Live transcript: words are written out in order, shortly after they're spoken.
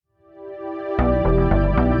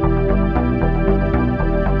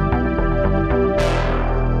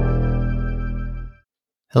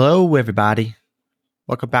Hello, everybody.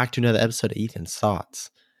 Welcome back to another episode of Ethan's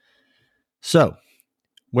Thoughts. So,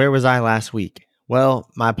 where was I last week? Well,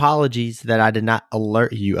 my apologies that I did not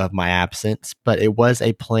alert you of my absence, but it was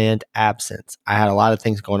a planned absence. I had a lot of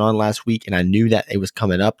things going on last week, and I knew that it was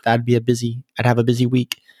coming up. I'd have a busy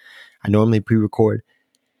week. I normally pre-record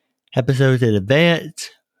episodes in advance,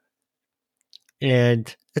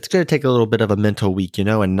 and it's going to take a little bit of a mental week,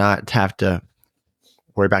 and not have to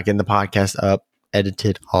worry about getting the podcast up,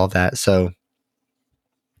 edited, all of that. So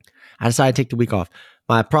I decided to take the week off.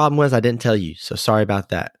 My problem was I didn't tell you, so sorry about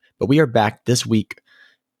that. But we are back this week,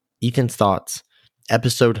 Ethan's Thoughts,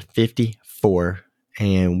 episode 54,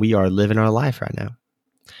 and we are living our life right now.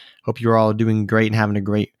 Hope you're all doing great and having a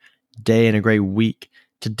great day and a great week.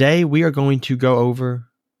 Today, we are going to go over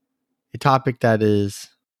a topic that is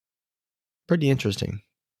pretty interesting.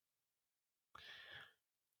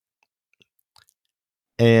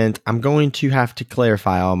 And I'm going to have to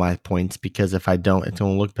clarify all my points because if I don't, it's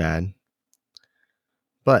going to look bad.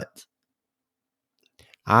 But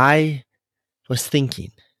I was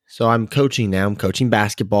thinking, so I'm coaching now. I'm coaching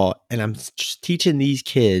basketball, and I'm just teaching these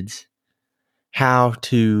kids how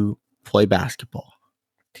to play basketball,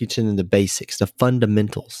 teaching them the basics, the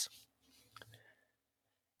fundamentals.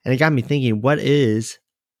 And it got me thinking, what is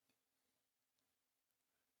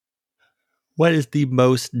the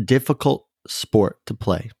most difficult sport to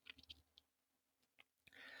play?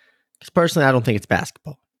 Because personally, I don't think it's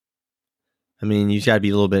basketball. I mean, you've got to be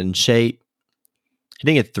a little bit in shape.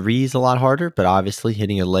 Hitting a three is a lot harder, but obviously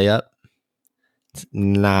hitting a layup, it's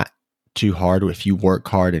not too hard if you work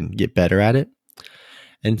hard and get better at it.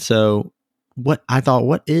 And so what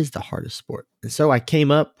is the hardest sport? And so I came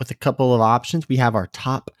up with a couple of options. We have our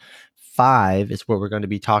top 5 is what we're going to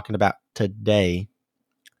be talking about today.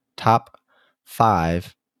 Top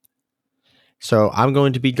 5. So I'm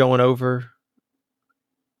going to be going over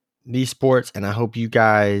these sports, and I hope you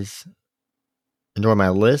guys enjoy my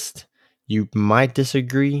list. You might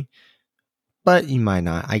disagree, but you might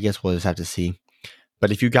not. I guess we'll just have to see.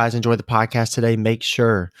 But if you guys enjoy the podcast today, make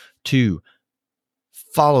sure to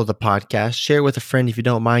follow the podcast, share with a friend if you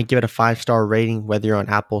don't mind, give it a 5-star rating, whether you're on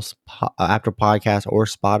Apple Podcasts or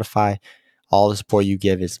Spotify. All the support you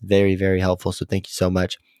give is very, very helpful. So thank you so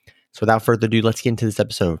much. So without further ado, let's get into this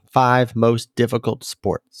episode. 5 most difficult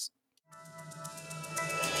sports.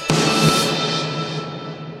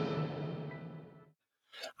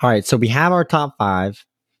 All right, so we have our top 5.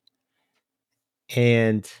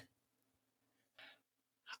 And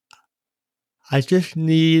I just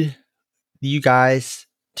need you guys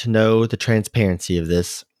to know the transparency of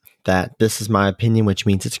this, that this is my opinion, which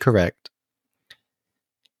means it's correct.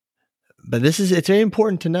 But it's very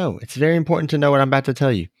important to know. It's very important to know what I'm about to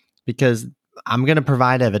tell you, because I'm going to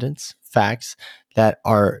provide evidence, facts that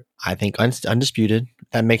are, I think, undisputed,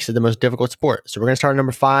 that makes it the most difficult sport. So we're going to start at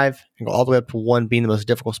number 5 and go all the way up to 1 being the most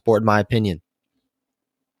difficult sport, in my opinion.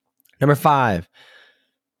 Number 5,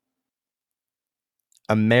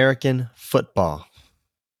 American football.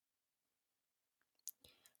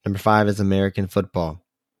 Number 5 is American football.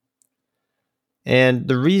 And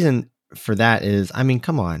the reason for that is, I mean,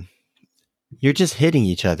 come on. You're just hitting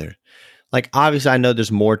each other. Like, obviously, I know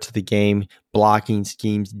there's more to the game. Blocking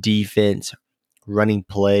schemes, defense, running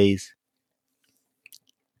plays.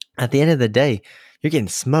 At the end of the day, you're getting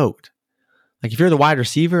smoked. Like, if you're the wide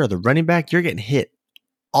receiver or the running back, you're getting hit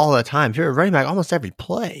all the time. If you're a running back, almost every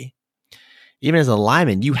play. Even as a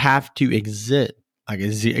lineman, you have to exert. You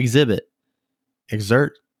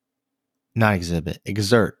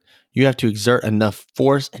have to exert enough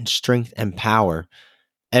force and strength and power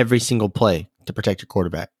every single play to protect your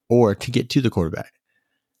quarterback or to get to the quarterback.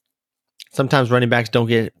 Sometimes running backs don't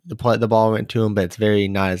get the ball went to them, but it's very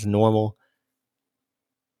not as normal.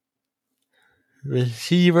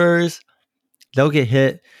 Receivers, they'll get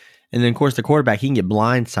hit. And then, of course, the quarterback, he can get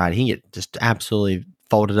blindsided. He can get just absolutely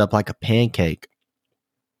folded up like a pancake.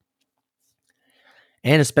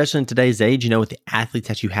 And especially in today's age, with the athletes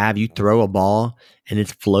that you have, you throw a ball and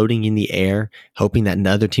it's floating in the air, hoping that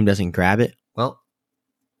another team doesn't grab it. Well,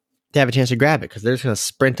 they have a chance to grab it because they're just going to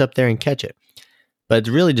sprint up there and catch it. But it's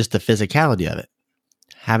really just the physicality of it,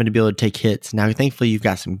 having to be able to take hits. Now, thankfully, you've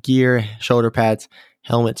got some gear, shoulder pads,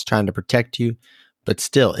 helmets trying to protect you. But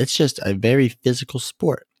still, it's just a very physical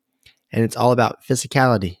sport. And it's all about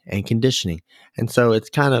physicality and conditioning. And so it's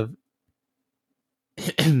kind of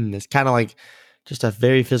like just a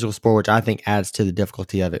very physical sport, which I think adds to the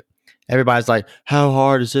difficulty of it. Everybody's like, how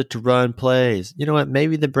hard is it to run plays? You know what?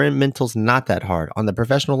 Maybe the brain mental's not that hard. On the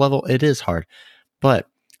professional level, it is hard. But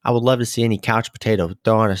I would love to see any couch potato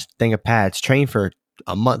throw on a thing of pads, train for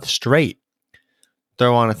a month straight,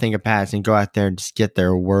 throw on a thing of pads and go out there and just get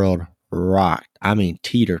their world rocked. I mean,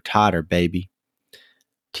 teeter-totter, baby.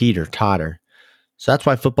 Teeter-totter. So that's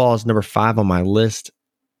why football is number 5 on my list.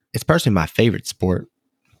 It's personally my favorite sport,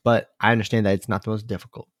 but I understand that it's not the most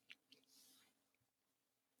difficult.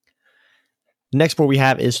 The next sport we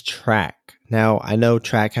have is track. Now, I know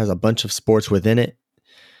track has a bunch of sports within it,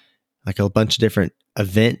 like a bunch of different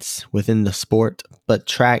events within the sport, but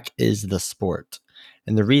track is the sport.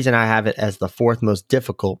 And the reason I have it as the 4th most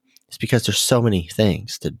difficult is because there's so many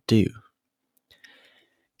things to do.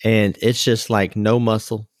 And it's just like no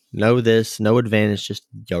muscle, no this, no advantage, just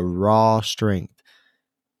your raw strength.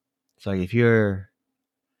 It's like if you're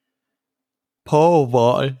pole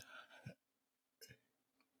vaulting,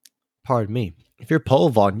 pardon me, if you're pole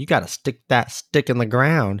vaulting, you got to stick that stick in the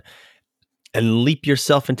ground and leap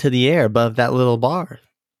yourself into the air above that little bar.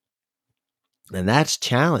 And that's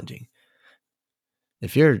challenging.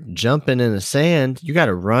 If you're jumping in the sand, you got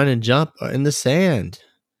to run and jump in the sand.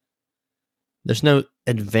 There's no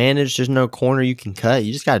advantage. There's no corner you can cut.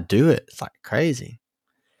 You just got to do it. It's like crazy.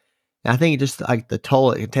 And I think just like the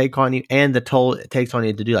toll it can take on you and the toll it takes on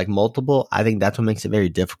you to do like multiple, I think that's what makes it very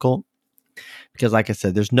difficult. Because like I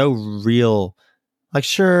said, there's no real, like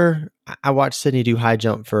sure, I watched Sydney do high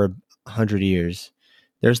jump for 100 years.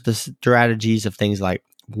 There's the strategies of things like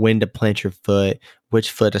when to plant your foot, which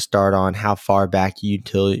foot to start on, how far back you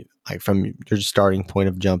till like from your starting point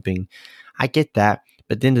of jumping. I get that.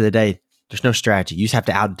 But at the end of the day, there's no strategy. You just have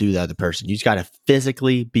to outdo the other person. You just got to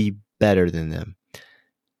physically be better than them.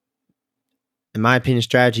 In my opinion,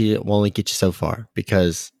 strategy will only get you so far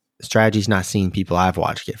because strategy is not seeing people I've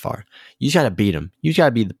watched get far. You just got to beat them. You just got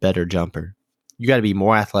to be the better jumper. You got to be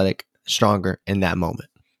more athletic, stronger in that moment.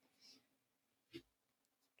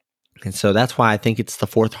 And so that's why I think it's the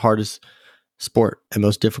 4th hardest sport and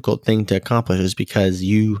most difficult thing to accomplish is because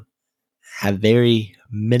you have very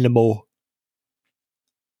minimal,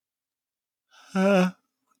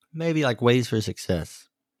 maybe like ways for success.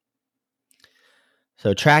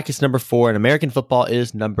 So track is number 4 and American football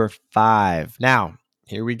is number 5. Now,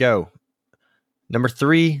 here we go. Number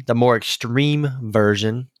 3, the more extreme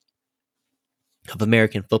version of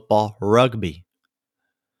American football, rugby.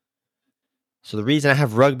 So the reason I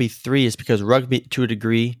have rugby 3 is because rugby, to a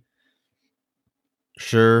degree,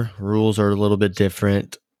 sure, rules are a little bit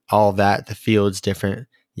different, all of that, the field's different,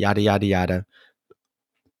 yada, yada, yada.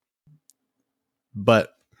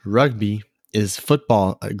 But rugby is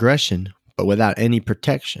football aggression, but without any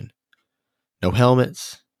protection. No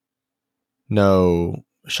helmets, no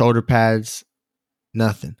shoulder pads,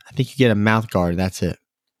 nothing. I think you get a mouth guard, that's it.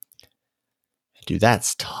 Dude,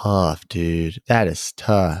 that's tough, dude. That is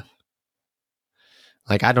tough.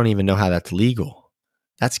 Like, I don't even know how that's legal.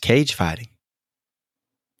 That's cage fighting.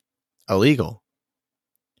 Illegal.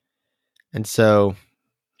 And so,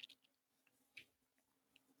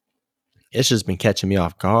 it's just been catching me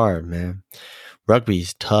off guard, man.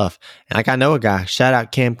 Rugby's tough. And like, I know a guy, shout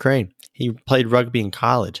out Cam Crane. He played rugby in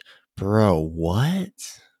college. Bro,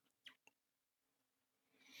 what?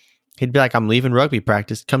 He'd be like, I'm leaving rugby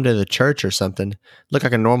practice, come to the church or something, look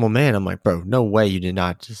like a normal man. I'm like, bro, no way you did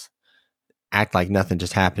not just act like nothing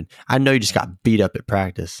just happened. I know you just got beat up at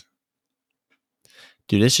practice.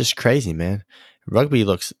 Dude, it's just crazy, man. Rugby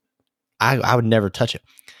looks, I would never touch it.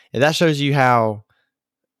 If that shows you how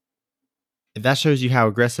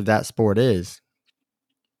aggressive that sport is,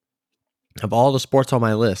 of all the sports on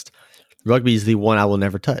my list, rugby is the one I will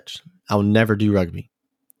never touch. I will never do rugby.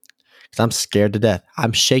 Because I'm scared to death.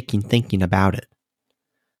 I'm shaking thinking about it.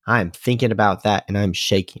 I am thinking about that and I'm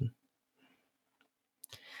shaking.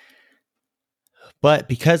 But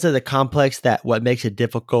because of the complex that what makes it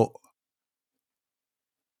difficult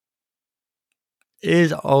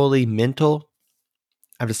is only mental,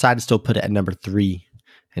 I've decided to still put it at number 3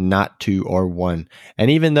 and not 2 or 1.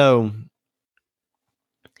 And even though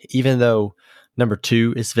number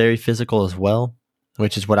 2 is very physical as well,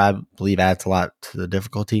 which is what I believe adds a lot to the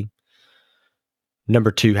difficulty,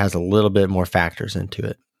 number 2 has a little bit more factors into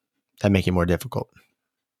it that make it more difficult.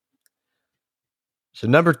 So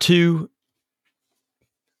number 2,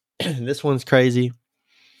 this one's crazy.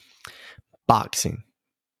 Boxing.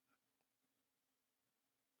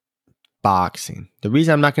 The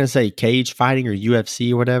reason I'm not going to say cage fighting or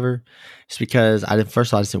UFC or whatever is because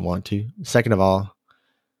first of all, I just didn't want to. Second of all,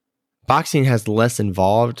 boxing has less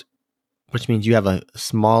involved, which means you have a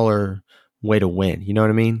smaller way to win. You know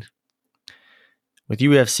what I mean? With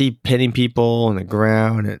UFC pinning people on the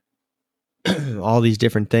ground and all these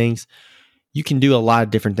different things, you can do a lot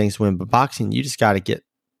of different things to win. But boxing, you just got to get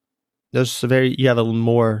you have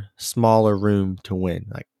a smaller room to win.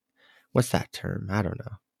 Like, what's that term? I don't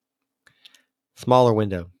know. Smaller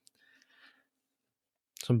window.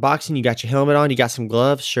 So in boxing, you got your helmet on, you got some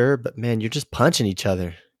gloves, sure, but man, you're just punching each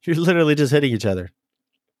other. You're literally just hitting each other.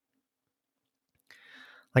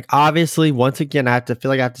 Like, obviously, once again, I feel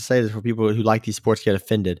like I have to say this for people who like these sports get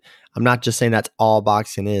offended. I'm not just saying that's all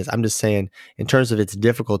boxing is. I'm just saying, in terms of its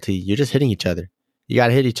difficulty, you're just hitting each other. You got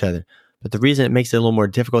to hit each other. But the reason it makes it a little more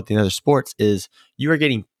difficult than other sports is you are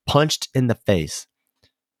getting punched in the face.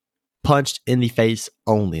 Punched in the face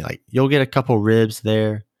only. Like, you'll get a couple ribs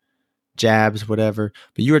there, jabs, whatever,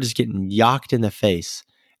 but you are just getting yocked in the face,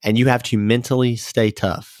 and you have to mentally stay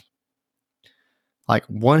tough. Like,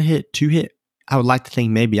 one hit, two hit, I would like to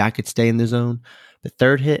think maybe I could stay in the zone. The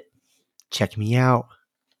third hit, check me out.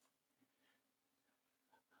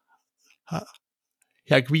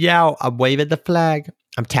 Check me out. I'm waving the flag.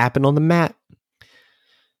 I'm tapping on the mat.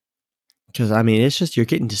 Because, I mean, it's just you're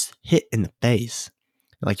getting just hit in the face.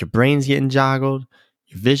 Like, your brain's getting joggled.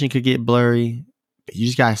 Your vision could get blurry. But you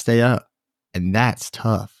just got to stay up. And that's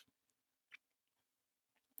tough.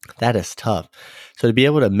 That is tough. So to be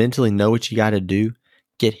able to mentally know what you got to do,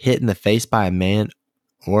 get hit in the face by a man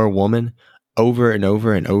or a woman over and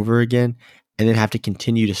over and over again, and then have to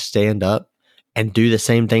continue to stand up and do the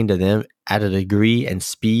same thing to them at a degree and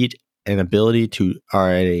speed and ability to, or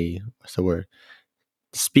at a, what's the word?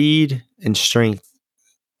 Speed and strength.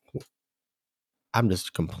 I'm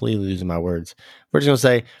just completely losing my words. We're just going to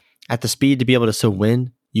say at the speed to be able to still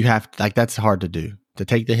win, you have, like, that's hard to do, to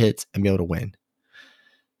take the hits and be able to win.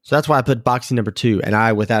 So that's why I put boxing number 2, and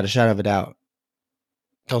I, without a shadow of a doubt,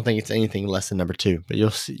 don't think it's anything less than number 2. But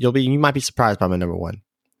you might be surprised by my number 1.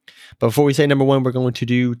 But before we say number 1, we're going to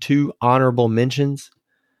do 2 honorable mentions,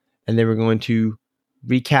 and then we're going to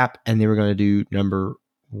recap, and then we're going to do number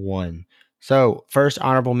 1. So first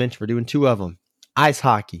honorable mention, we're doing 2 of them. Ice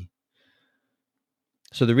hockey.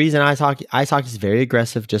 So the reason ice hockey is very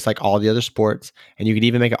aggressive, just like all the other sports, and you could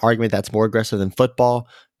even make an argument that's more aggressive than football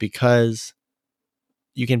because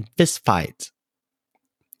you can fist fight.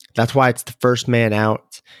 That's why it's the first man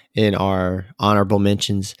out in our honorable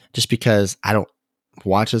mentions, just because I don't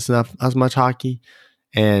watch as much hockey.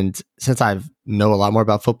 And since I know a lot more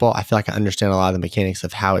about football, I feel like I understand a lot of the mechanics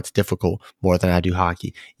of how it's difficult more than I do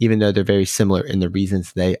hockey, even though they're very similar in the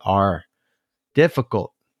reasons they are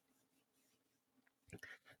difficult.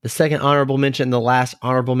 The second honorable mention, the last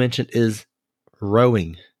honorable mention is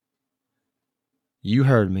rowing. You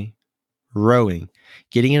heard me. Rowing.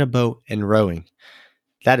 Getting in a boat and rowing.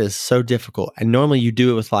 That is so difficult. And normally you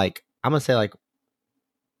do it with I'm going to say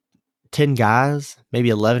 10 guys, maybe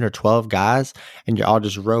 11 or 12 guys, and you're all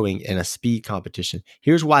just rowing in a speed competition.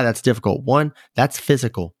 Here's why that's difficult. 1, that's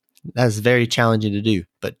physical. That's very challenging to do.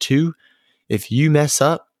 But 2, if you mess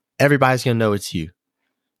up, everybody's going to know it's you.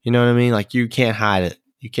 You know what I mean? Like, you can't hide it.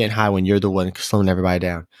 You can't hide when you're the one slowing everybody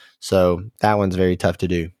down. So that one's very tough to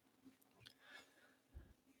do.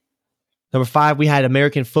 Number 5, we had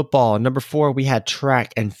American football. Number 4, we had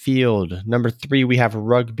track and field. Number 3, we have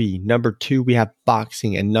rugby. Number 2, we have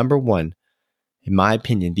boxing. And number 1, in my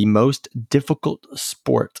opinion, the most difficult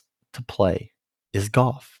sport to play is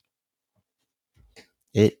golf.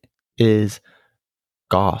 It is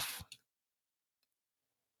golf.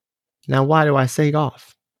 Now, why do I say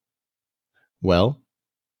golf? Well,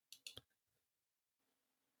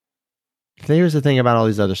 here's the thing about all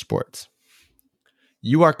these other sports.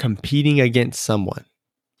 You are competing against someone.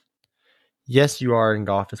 Yes, you are in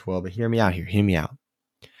golf as well, but hear me out here. Hear me out.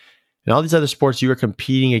 In all these other sports, you are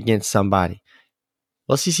competing against somebody.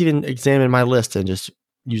 Let's just even examine my list and just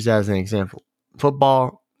use that as an example.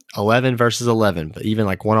 Football, 11 versus 11, but even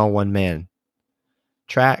one-on-one man.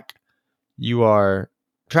 Track's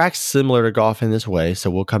similar to golf in this way, so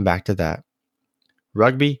we'll come back to that.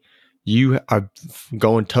 Rugby, you are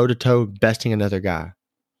going toe-to-toe, besting another guy.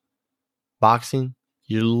 Boxing,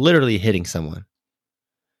 you're literally hitting someone.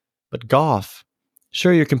 But golf,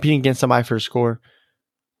 sure, you're competing against somebody for a score,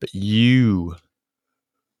 but you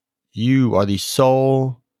are the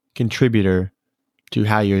sole contributor to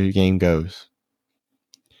how your game goes.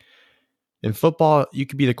 In football, you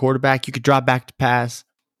could be the quarterback. You could drop back to pass.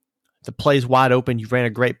 The play's wide open. You ran a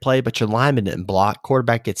great play, but your lineman didn't block.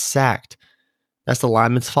 Quarterback gets sacked. That's the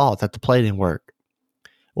lineman's fault that the play didn't work.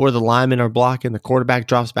 Or the linemen are blocking. The quarterback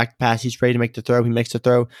drops back to pass. He's ready to make the throw. He makes the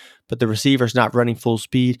throw, but the receiver's not running full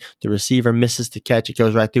speed. The receiver misses the catch. It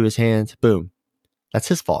goes right through his hands. Boom. That's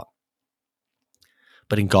his fault.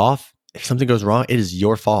 But in golf, if something goes wrong, it is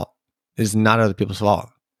your fault. It is not other people's fault.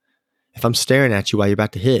 If I'm staring at you while you're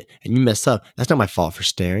about to hit and you mess up, that's not my fault for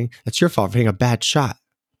staring. That's your fault for hitting a bad shot.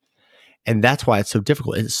 And that's why it's so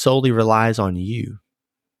difficult. It solely relies on you.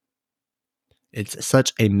 It's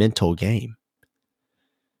such a mental game.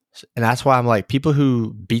 And that's why I'm like, people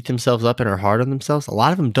who beat themselves up and are hard on themselves, a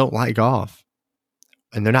lot of them don't like golf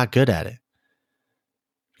and they're not good at it.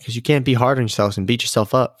 Because you can't be hard on yourselves and beat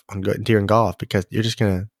yourself up during golf because you're just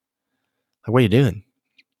going to, like, what are you doing?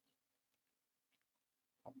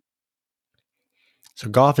 So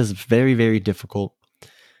golf is very, very difficult.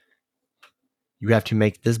 You have to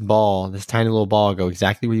make this tiny little ball, go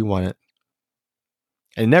exactly where you want it.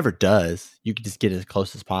 And it never does. You can just get as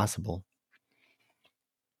close as possible.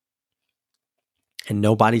 And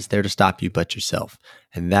nobody's there to stop you but yourself.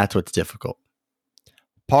 And that's what's difficult.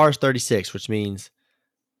 Par is 36, which means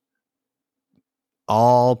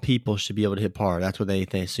all people should be able to hit par. That's what they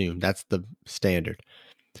assume. That's the standard.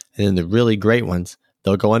 And then the really great ones,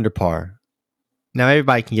 they'll go under par. Now,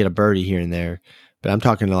 everybody can get a birdie here and there, but I'm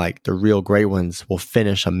talking to like the real great ones will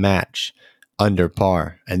finish a match under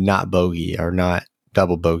par and not bogey or not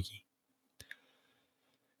double bogey.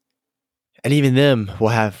 And even them will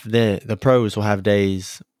have, the pros will have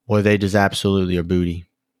days where they just absolutely are booty.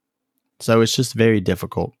 So it's just very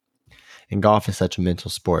difficult. And golf is such a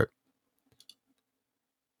mental sport.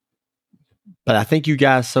 But I thank you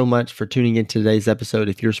guys so much for tuning in to today's episode.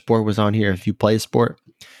 If your sport was on here, if you play a sport,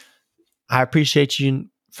 I appreciate you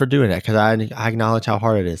for doing that because I acknowledge how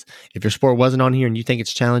hard it is. If your sport wasn't on here and you think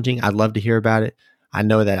it's challenging, I'd love to hear about it. I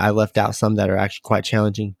know that I left out some that are actually quite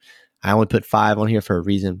challenging. I only put 5 on here for a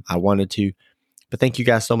reason. I wanted to. But thank you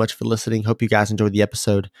guys so much for listening. Hope you guys enjoyed the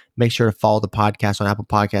episode. Make sure to follow the podcast on Apple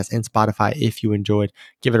Podcasts and Spotify if you enjoyed.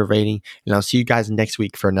 Give it a rating. And I'll see you guys next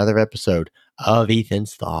week for another episode of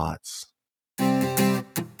Ethan's Thoughts.